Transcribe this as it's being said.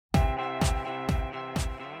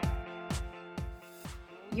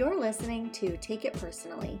You're listening to Take It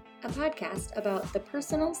Personally, a podcast about the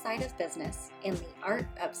personal side of business and the art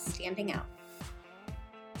of standing out.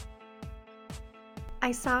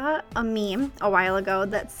 I saw a meme a while ago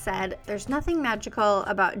that said there's nothing magical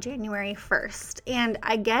about January 1st. And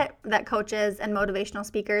I get that coaches and motivational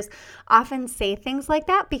speakers often say things like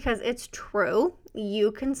that because it's true.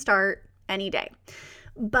 You can start any day.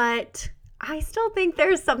 But I still think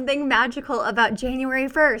there's something magical about January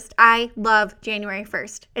 1st. I love January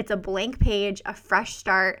 1st. It's a blank page, a fresh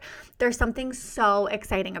start. There's something so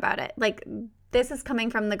exciting about it. This is coming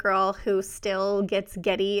from the girl who still gets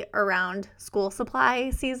giddy around school supply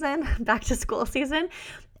season, back to school season.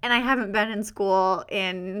 And I haven't been in school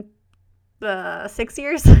in 6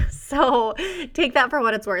 years. So take that for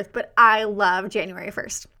what it's worth. But I love January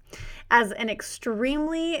 1st. As an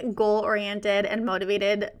extremely goal-oriented and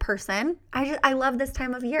motivated person, I love this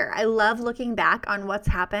time of year. I love looking back on what's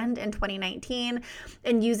happened in 2019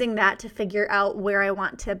 and using that to figure out where I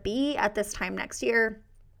want to be at this time next year.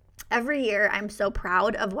 Every year, I'm so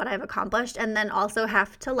proud of what I've accomplished and then also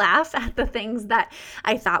have to laugh at the things that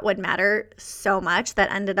I thought would matter so much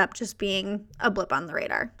that ended up just being a blip on the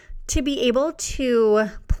radar. To be able to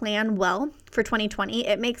plan well for 2020,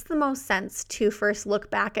 it makes the most sense to first look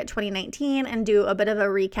back at 2019 and do a bit of a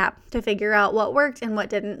recap to figure out what worked and what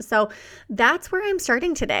didn't. So that's where I'm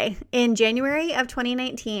starting today. In January of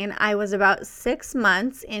 2019, I was about 6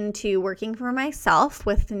 months into working for myself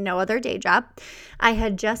with no other day job. I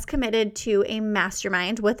had just committed to a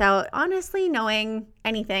mastermind without honestly knowing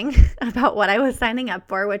anything about what I was signing up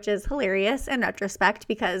for, which is hilarious in retrospect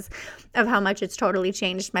because of how much it's totally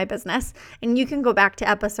changed my business. And you can go back to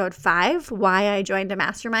episode 5, why I joined a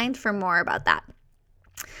mastermind, for more about that.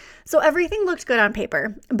 So everything looked good on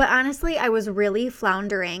paper, but honestly, I was really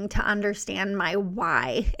floundering to understand my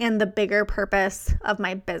why and the bigger purpose of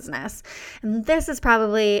my business. And this is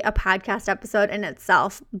probably a podcast episode in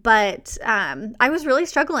itself, but I was really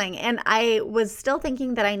struggling and I was still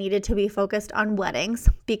thinking that I needed to be focused on weddings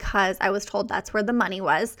because I was told that's where the money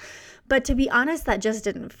was. But to be honest, that just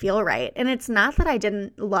didn't feel right. And it's not that I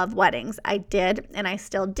didn't love weddings. I did, and I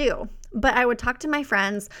still do. But I would talk to my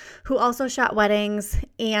friends who also shot weddings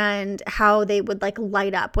and how they would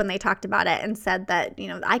light up when they talked about it and said that,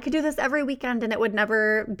 I could do this every weekend and it would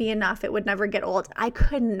never be enough. It would never get old. I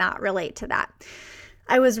could not relate to that.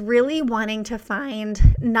 I was really wanting to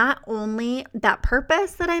find not only that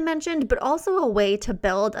purpose that I mentioned, but also a way to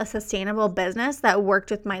build a sustainable business that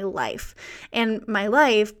worked with my life. And my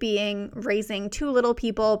life being raising 2 little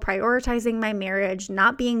people, prioritizing my marriage,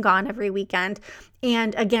 not being gone every weekend,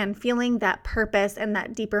 and again, feeling that purpose and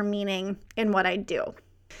that deeper meaning in what I do.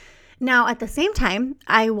 Now, at the same time,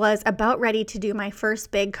 I was about ready to do my first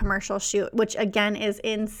big commercial shoot, which again is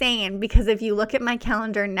insane because if you look at my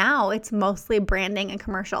calendar now, it's mostly branding and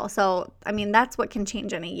commercial. So, that's what can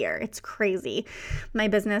change in a year. It's crazy. My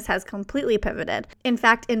business has completely pivoted. In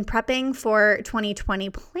fact, in prepping for 2020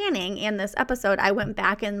 planning in this episode, I went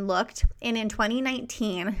back and looked, and in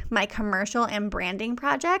 2019, my commercial and branding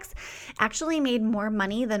projects actually made more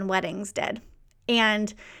money than weddings did.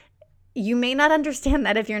 And you may not understand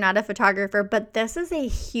that if you're not a photographer, but this is a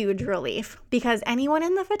huge relief because anyone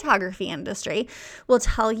in the photography industry will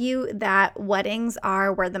tell you that weddings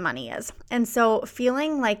are where the money is. And so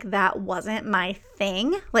feeling like that wasn't my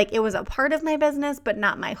thing, like it was a part of my business, but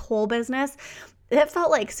not my whole business, it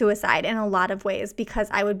felt like suicide in a lot of ways because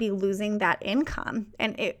I would be losing that income.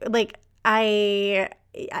 And I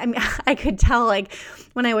could tell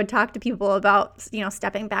when I would talk to people about,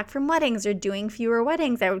 stepping back from weddings or doing fewer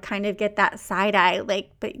weddings, I would kind of get that side eye,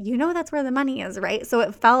 but that's where the money is, right? So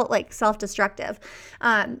it felt like self-destructive.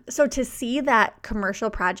 So to see that commercial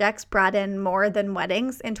projects brought in more than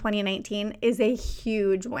weddings in 2019 is a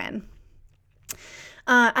huge win.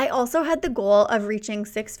 I also had the goal of reaching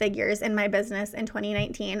 6 figures in my business in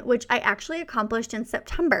 2019, which I actually accomplished in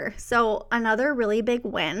September. So another really big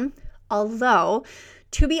win, although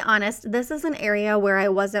to be honest, this is an area where I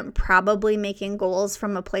wasn't probably making goals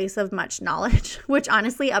from a place of much knowledge, which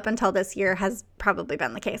honestly up until this year has probably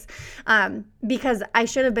been the case because I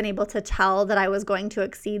should have been able to tell that I was going to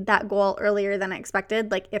exceed that goal earlier than I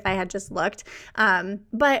expected, if I had just looked.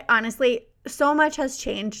 But honestly, so much has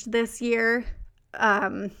changed this year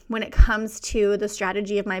when it comes to the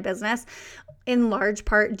strategy of my business, in large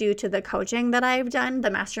part due to the coaching that I've done,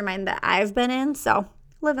 the mastermind that I've been in. So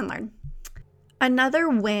live and learn. Another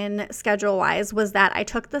win schedule-wise was that I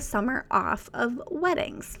took the summer off of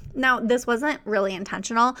weddings. Now, this wasn't really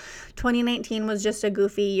intentional. 2019 was just a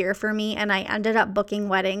goofy year for me, and I ended up booking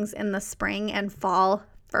weddings in the spring and fall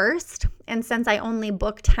 1st. And since I only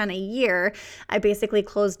book 10 a year, I basically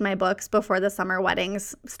closed my books before the summer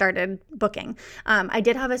weddings started booking. I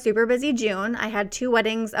did have a super busy June. I had 2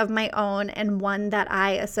 weddings of my own and one that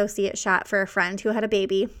I associate shot for a friend who had a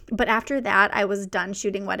baby. But after that, I was done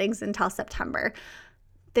shooting weddings until September.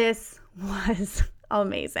 This was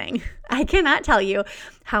amazing. I cannot tell you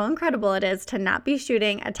how incredible it is to not be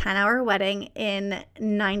shooting a 10-hour wedding in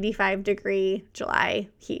 95-degree July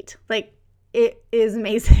heat. Like, it is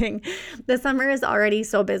amazing. The summer is already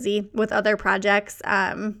so busy with other projects.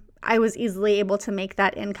 I was easily able to make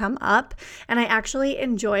that income up, and I actually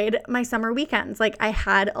enjoyed my summer weekends. Like, I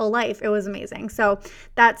had a life. It was amazing. So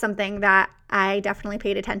that's something that I definitely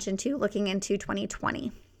paid attention to looking into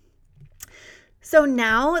 2020. So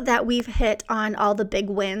now that we've hit on all the big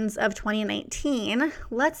wins of 2019,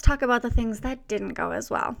 let's talk about the things that didn't go as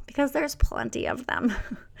well, because there's plenty of them.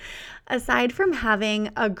 Aside from having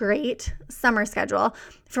a great summer schedule,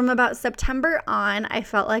 from about September on, I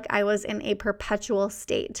felt like I was in a perpetual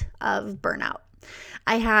state of burnout.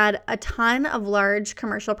 I had a ton of large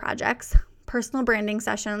commercial projects. Personal branding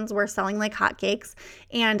sessions were selling like hotcakes,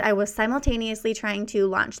 and I was simultaneously trying to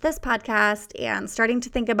launch this podcast and starting to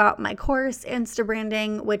think about my course, Insta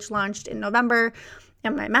Branding, which launched in November,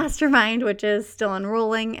 and my mastermind, which is still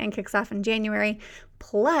enrolling and kicks off in January.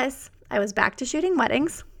 Plus, I was back to shooting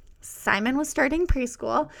weddings. Simon was starting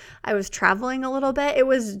preschool. I was traveling a little bit. It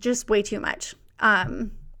was just way too much.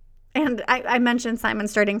 And I mentioned Simon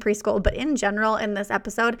starting preschool, but in general, in this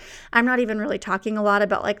episode, I'm not even really talking a lot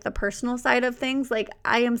about like the personal side of things. Like,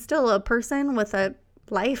 I am still a person with a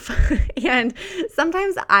life, and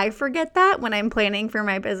sometimes I forget that when I'm planning for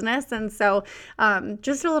my business. And so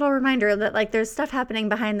just a little reminder that like there's stuff happening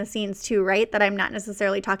behind the scenes too, right, that I'm not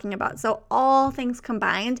necessarily talking about. So all things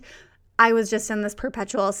combined, I was just in this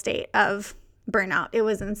perpetual state of burnout. It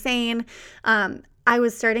was insane. I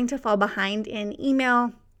was starting to fall behind in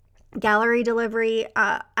email, gallery delivery,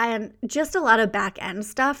 and just a lot of back end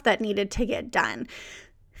stuff that needed to get done.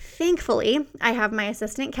 Thankfully, I have my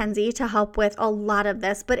assistant Kenzie to help with a lot of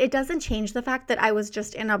this, but it doesn't change the fact that I was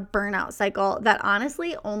just in a burnout cycle that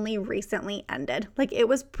honestly only recently ended. Like, it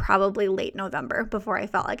was probably late November before I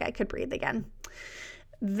felt like I could breathe again.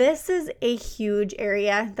 This is a huge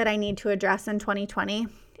area that I need to address in 2020.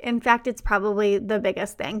 In fact, it's probably the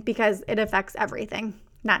biggest thing because it affects everything.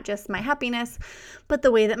 Not just my happiness, but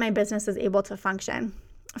the way that my business is able to function.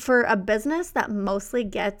 For a business that mostly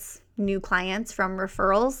gets new clients from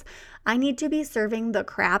referrals, I need to be serving the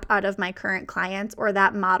crap out of my current clients or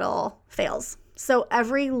that model fails. So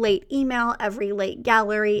every late email, every late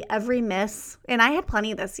gallery, every miss, and I had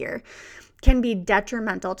plenty this year, can be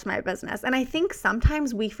detrimental to my business. And I think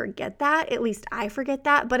sometimes we forget that, at least I forget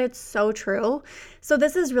that, but it's so true. So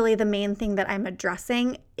this is really the main thing that I'm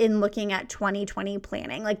addressing in looking at 2020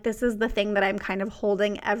 planning. Like, this is the thing that I'm kind of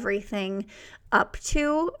holding everything up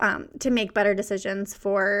to make better decisions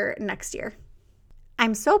for next year.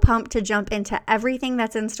 I'm so pumped to jump into everything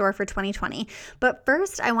that's in store for 2020. But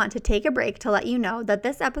first, I want to take a break to let you know that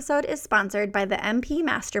this episode is sponsored by the MP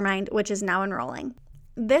Mastermind, which is now enrolling.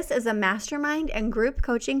 This is a mastermind and group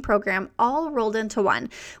coaching program all rolled into one,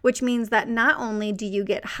 which means that not only do you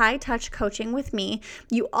get high-touch coaching with me,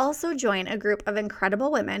 you also join a group of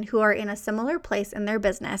incredible women who are in a similar place in their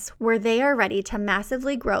business where they are ready to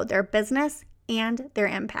massively grow their business and their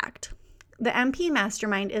impact. The MP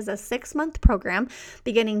Mastermind is a 6-month program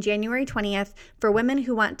beginning January 20th for women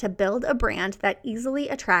who want to build a brand that easily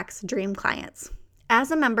attracts dream clients. As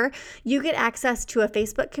a member, you get access to a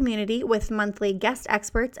Facebook community with monthly guest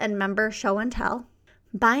experts and member show and tell,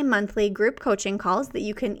 bi-monthly group coaching calls that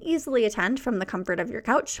you can easily attend from the comfort of your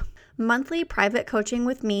couch, monthly private coaching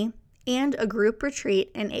with me, and a group retreat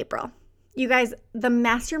in April. You guys, the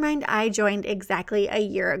mastermind I joined exactly a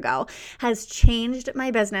year ago has changed my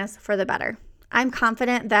business for the better. I'm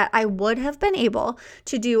confident that I would have been able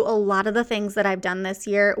to do a lot of the things that I've done this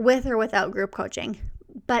year with or without group coaching.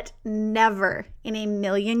 But never in a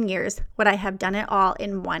million years would I have done it all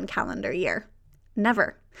in one calendar year.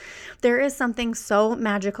 Never. There is something so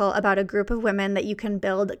magical about a group of women that you can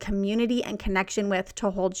build community and connection with to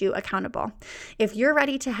hold you accountable. If you're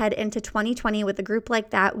ready to head into 2020 with a group like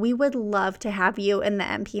that, we would love to have you in the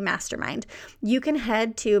MP Mastermind. You can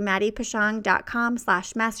head to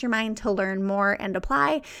maddiepichong.com/mastermind to learn more and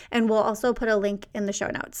apply, and we'll also put a link in the show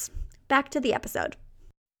notes. Back to the episode.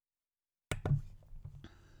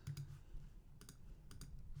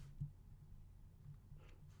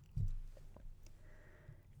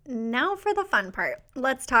 Now for the fun part.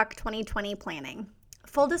 Let's talk 2020 planning.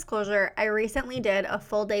 Full disclosure, I recently did a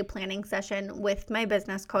full day planning session with my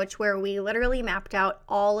business coach where we literally mapped out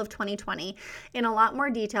all of 2020 in a lot more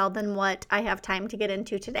detail than what I have time to get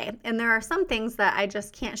into today. And there are some things that I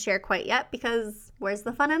just can't share quite yet because where's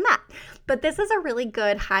the fun in that? But this is a really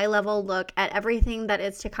good high level look at everything that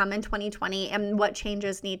is to come in 2020 and what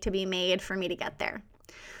changes need to be made for me to get there.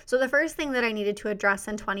 So the first thing that I needed to address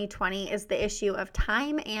in 2020 is the issue of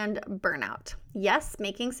time and burnout. Yes,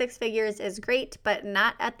 making six figures is great, but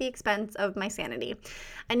not at the expense of my sanity.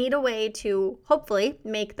 I need a way to hopefully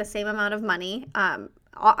make the same amount of money,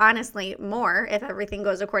 honestly more if everything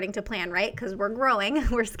goes according to plan, right? Because we're growing,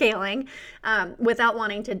 we're scaling, without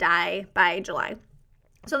wanting to die by July.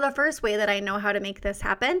 So the first way that I know how to make this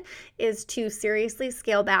happen is to seriously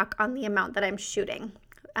scale back on the amount that I'm shooting.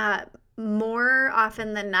 More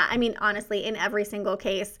often than not, honestly, in every single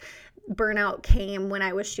case, burnout came when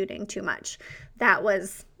I was shooting too much. That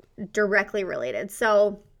was directly related.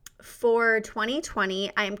 So for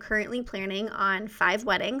 2020, I am currently planning on 5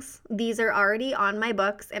 weddings. These are already on my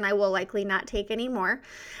books and I will likely not take any more.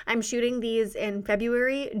 I'm shooting these in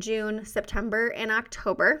February, June, September, and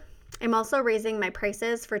October. I'm also raising my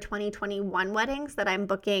prices for 2021 weddings that I'm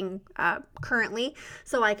booking currently,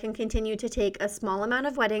 so I can continue to take a small amount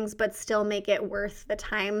of weddings but still make it worth the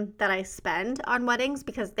time that I spend on weddings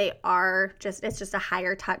because it's just a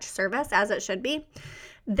higher touch service, as it should be.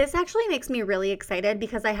 This actually makes me really excited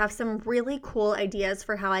because I have some really cool ideas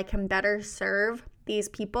for how I can better serve these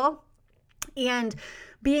people, and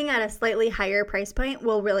being at a slightly higher price point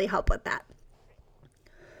will really help with that.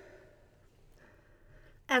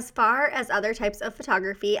 As far as other types of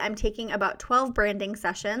photography, I'm taking about 12 branding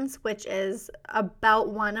sessions, which is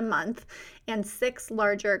about 1 a month, and 6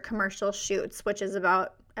 larger commercial shoots, which is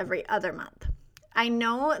about every other month. I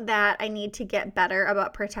know that I need to get better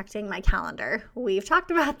about protecting my calendar. We've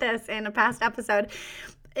talked about this in a past episode.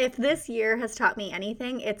 If this year has taught me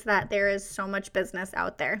anything, it's that there is so much business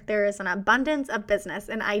out there. There is an abundance of business,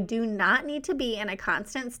 and I do not need to be in a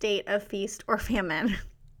constant state of feast or famine.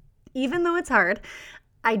 Even though it's hard,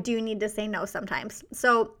 I do need to say no sometimes.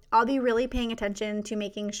 So I'll be really paying attention to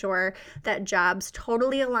making sure that jobs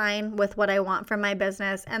totally align with what I want from my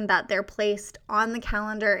business and that they're placed on the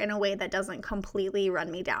calendar in a way that doesn't completely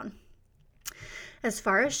run me down. As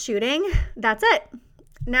far as shooting, that's it.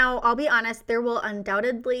 Now, I'll be honest, there will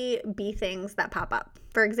undoubtedly be things that pop up.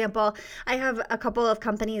 For example, I have a couple of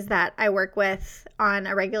companies that I work with on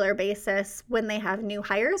a regular basis. When they have new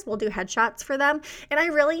hires, we'll do headshots for them, and I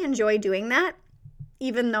really enjoy doing that,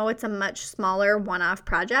 even though it's a much smaller one-off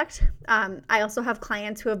project. I also have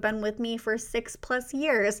clients who have been with me for 6+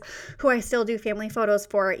 years who I still do family photos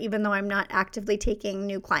for, even though I'm not actively taking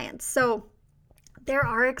new clients. So there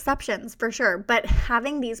are exceptions for sure, but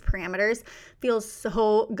having these parameters feels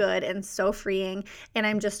so good and so freeing. And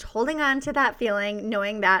I'm just holding on to that feeling,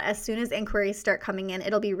 knowing that as soon as inquiries start coming in,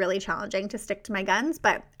 it'll be really challenging to stick to my guns,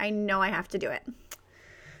 but I know I have to do it.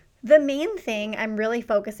 The main thing I'm really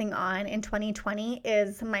focusing on in 2020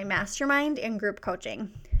 is my mastermind and group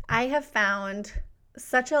coaching. I have found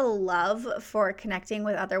such a love for connecting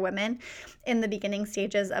with other women in the beginning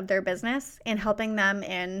stages of their business and helping them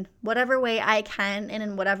in whatever way I can and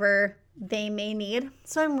in whatever they may need.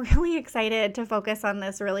 So I'm really excited to focus on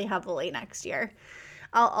this really heavily next year.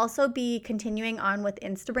 I'll also be continuing on with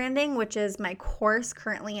Instabranding, which is my course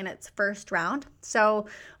currently in its first round. So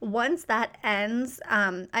once that ends,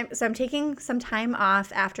 I'm taking some time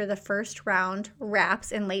off after the first round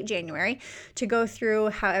wraps in late January to go through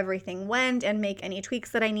how everything went and make any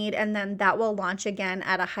tweaks that I need, and then that will launch again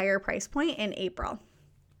at a higher price point in April.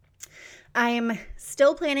 I'm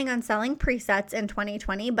still planning on selling presets in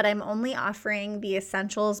 2020, but I'm only offering the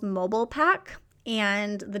Essentials mobile pack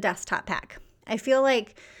and the desktop pack. I feel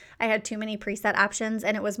like I had too many preset options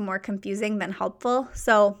and it was more confusing than helpful,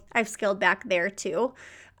 so I've scaled back there too.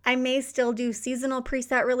 I may still do seasonal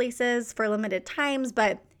preset releases for limited times,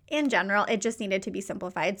 but in general, it just needed to be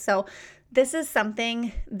simplified. So this is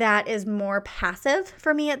something that is more passive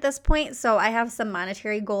for me at this point. So I have some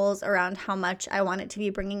monetary goals around how much I want it to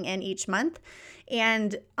be bringing in each month.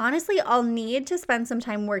 And honestly, I'll need to spend some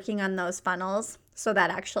time working on those funnels so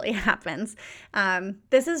that actually happens.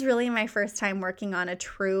 This is really my first time working on a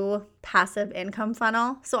true passive income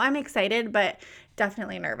funnel. So I'm excited, but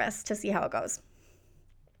definitely nervous to see how it goes.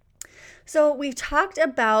 So we've talked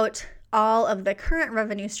about all of the current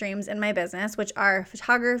revenue streams in my business, which are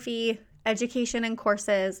photography, education and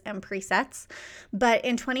courses, and presets. But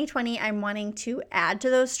in 2020, I'm wanting to add to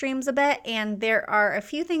those streams a bit, and there are a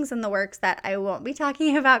few things in the works that I won't be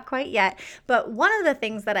talking about quite yet. But one of the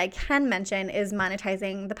things that I can mention is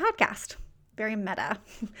monetizing the podcast. very meta.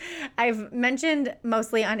 I've mentioned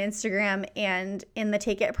mostly on Instagram and in the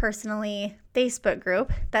Take It Personally Facebook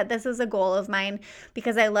group that this is a goal of mine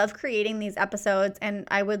because I love creating these episodes and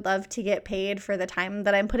I would love to get paid for the time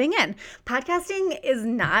that I'm putting in. Podcasting is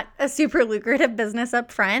not a super lucrative business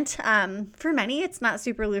up front. For many, it's not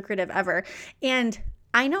super lucrative ever. And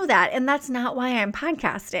I know that, and that's not why I'm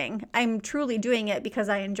podcasting. I'm truly doing it because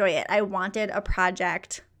I enjoy it. I wanted a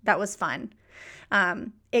project that was fun.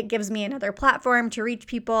 It gives me another platform to reach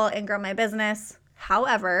people and grow my business.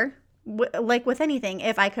 However, like with anything,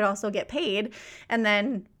 if I could also get paid and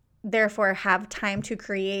then therefore have time to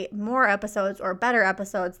create more episodes or better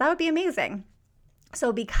episodes, that would be amazing.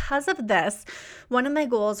 So because of this, one of my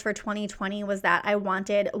goals for 2020 was that I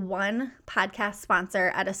wanted one podcast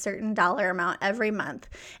sponsor at a certain dollar amount every month.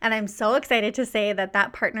 And I'm so excited to say that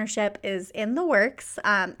that partnership is in the works.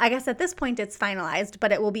 I guess at this point it's finalized,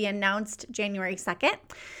 but it will be announced January 2nd.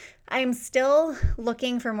 I'm still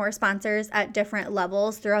looking for more sponsors at different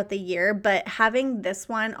levels throughout the year, but having this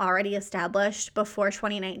one already established before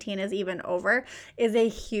 2019 is even over is a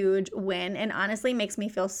huge win and honestly makes me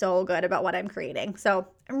feel so good about what I'm creating. So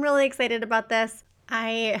I'm really excited about this.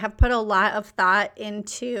 I have put a lot of thought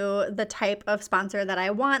into the type of sponsor that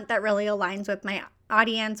I want that really aligns with my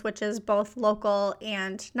audience, which is both local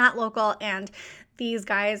and not local, and these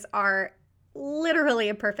guys are literally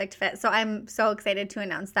a perfect fit. So I'm so excited to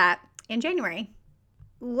announce that in January.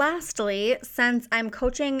 Lastly, since I'm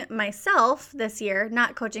coaching myself this year,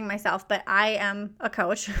 not coaching myself, but I am a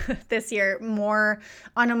coach this year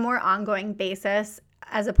on a more ongoing basis,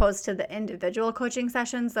 as opposed to the individual coaching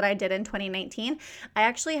sessions that I did in 2019, I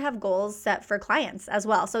actually have goals set for clients as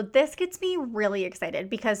well. So this gets me really excited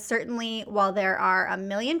because certainly while there are a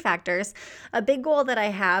million factors, a big goal that I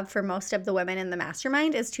have for most of the women in the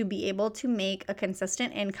mastermind is to be able to make a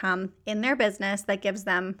consistent income in their business that gives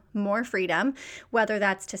them more freedom, whether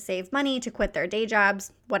that's to save money, to quit their day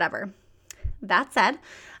jobs, whatever. That said,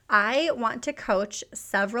 I want to coach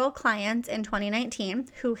several clients in 2019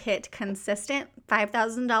 who hit consistent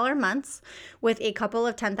 $5,000 months with a couple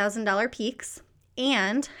of $10,000 peaks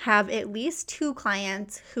and have at least 2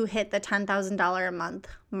 clients who hit the $10,000 a month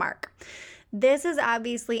mark. This is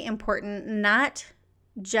obviously important, not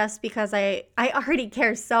just because I already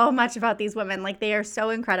care so much about these women. Like, they are so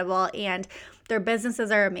incredible and their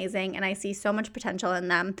businesses are amazing and I see so much potential in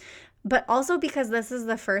them, but also because this is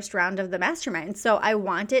the first round of the mastermind. So I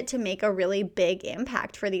want it to make a really big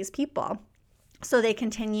impact for these people, so they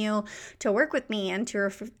continue to work with me and to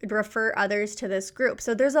refer others to this group.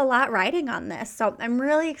 So there's a lot riding on this. So I'm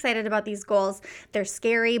really excited about these goals. They're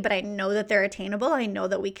scary, but I know that they're attainable. I know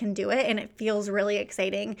that we can do it. And it feels really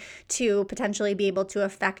exciting to potentially be able to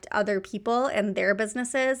affect other people and their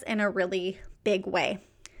businesses in a really big way.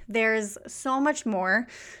 There's so much more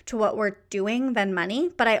to what we're doing than money,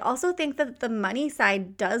 but I also think that the money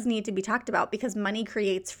side does need to be talked about because money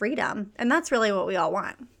creates freedom, and that's really what we all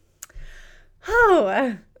want.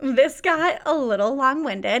 Oh, this got a little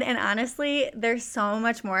long-winded, and honestly, there's so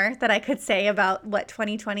much more that I could say about what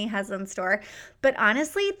 2020 has in store. But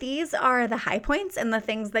honestly, these are the high points and the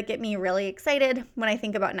things that get me really excited when I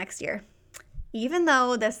think about next year. Even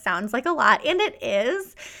though this sounds like a lot, and it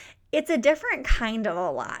is, it's a different kind of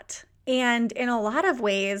a lot. And in a lot of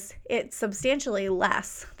ways, it's substantially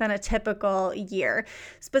less than a typical year,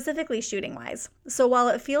 specifically shooting-wise. So while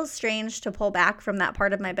it feels strange to pull back from that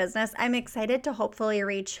part of my business, I'm excited to hopefully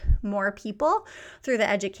reach more people through the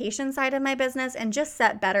education side of my business and just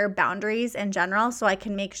set better boundaries in general so I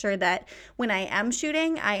can make sure that when I am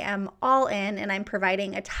shooting, I am all in and I'm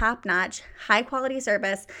providing a top-notch, high-quality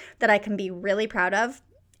service that I can be really proud of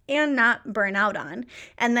and not burn out on.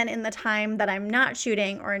 And then in the time that I'm not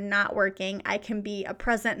shooting or not working, I can be a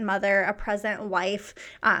present mother, a present wife,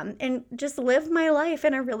 and just live my life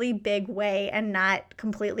in a really big way and not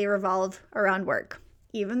completely revolve around work.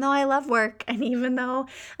 Even though I love work and even though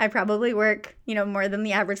I probably work, more than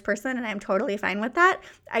the average person, and I'm totally fine with that,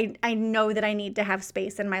 I know that I need to have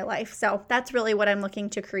space in my life. So that's really what I'm looking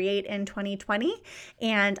to create in 2020,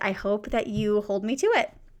 and I hope that you hold me to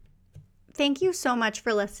it. Thank you so much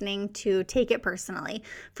for listening to Take It Personally.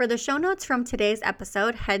 For the show notes from today's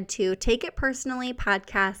episode, head to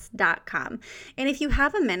takeitpersonallypodcast.com. And if you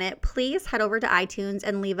have a minute, please head over to iTunes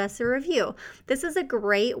and leave us a review. This is a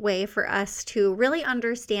great way for us to really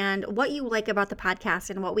understand what you like about the podcast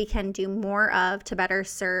and what we can do more of to better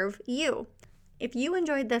serve you. If you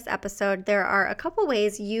enjoyed this episode, there are a couple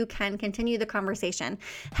ways you can continue the conversation.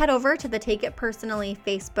 Head over to the Take It Personally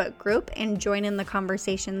Facebook group and join in the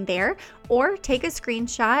conversation there, or take a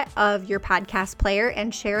screenshot of your podcast player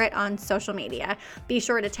and share it on social media. Be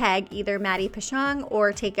sure to tag either Maddie Pashong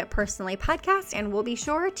or Take It Personally Podcast, and we'll be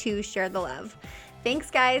sure to share the love. Thanks,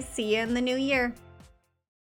 guys. See you in the new year.